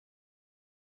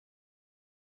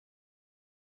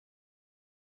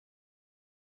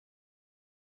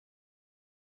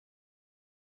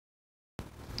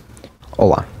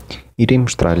Olá, irei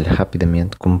mostrar-lhe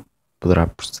rapidamente como poderá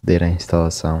proceder à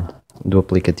instalação do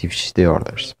aplicativo XD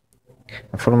Orders.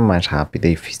 A forma mais rápida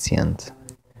e eficiente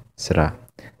será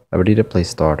abrir a Play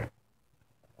Store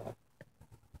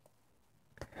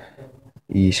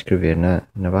e escrever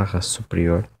na barra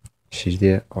superior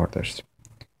XD Orders.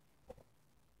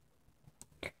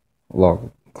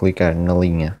 Logo, clicar na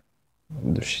linha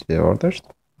do XD Orders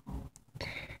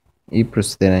e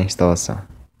proceder à instalação.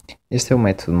 Este é o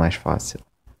método mais fácil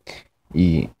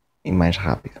e mais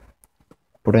rápido.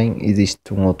 Porém,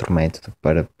 existe um outro método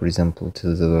para, por exemplo,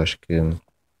 utilizadores que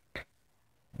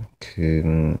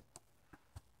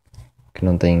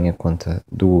não têm a conta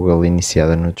do Google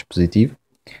iniciada no dispositivo,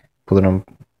 poderão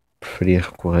preferir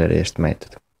recorrer a este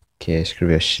método, que é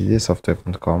escrever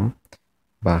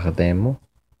xdsoftware.com/demo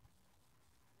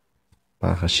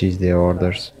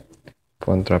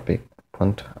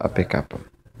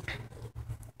xdorders.apk.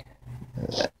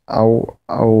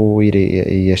 Ao ir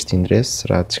a este endereço,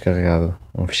 será descarregado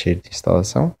um ficheiro de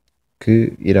instalação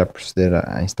que irá proceder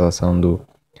à instalação do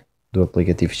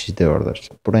aplicativo XD Orders.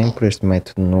 Porém, por este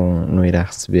método não irá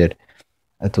receber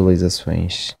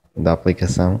atualizações da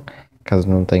aplicação caso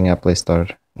não tenha a Play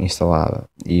Store instalada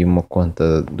e uma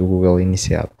conta do Google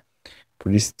iniciada.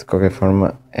 Por isso, de qualquer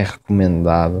forma, é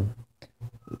recomendado,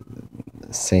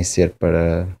 sem ser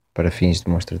para fins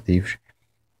demonstrativos,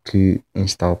 que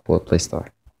instale pela Play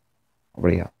Store.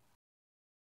 Obrigado.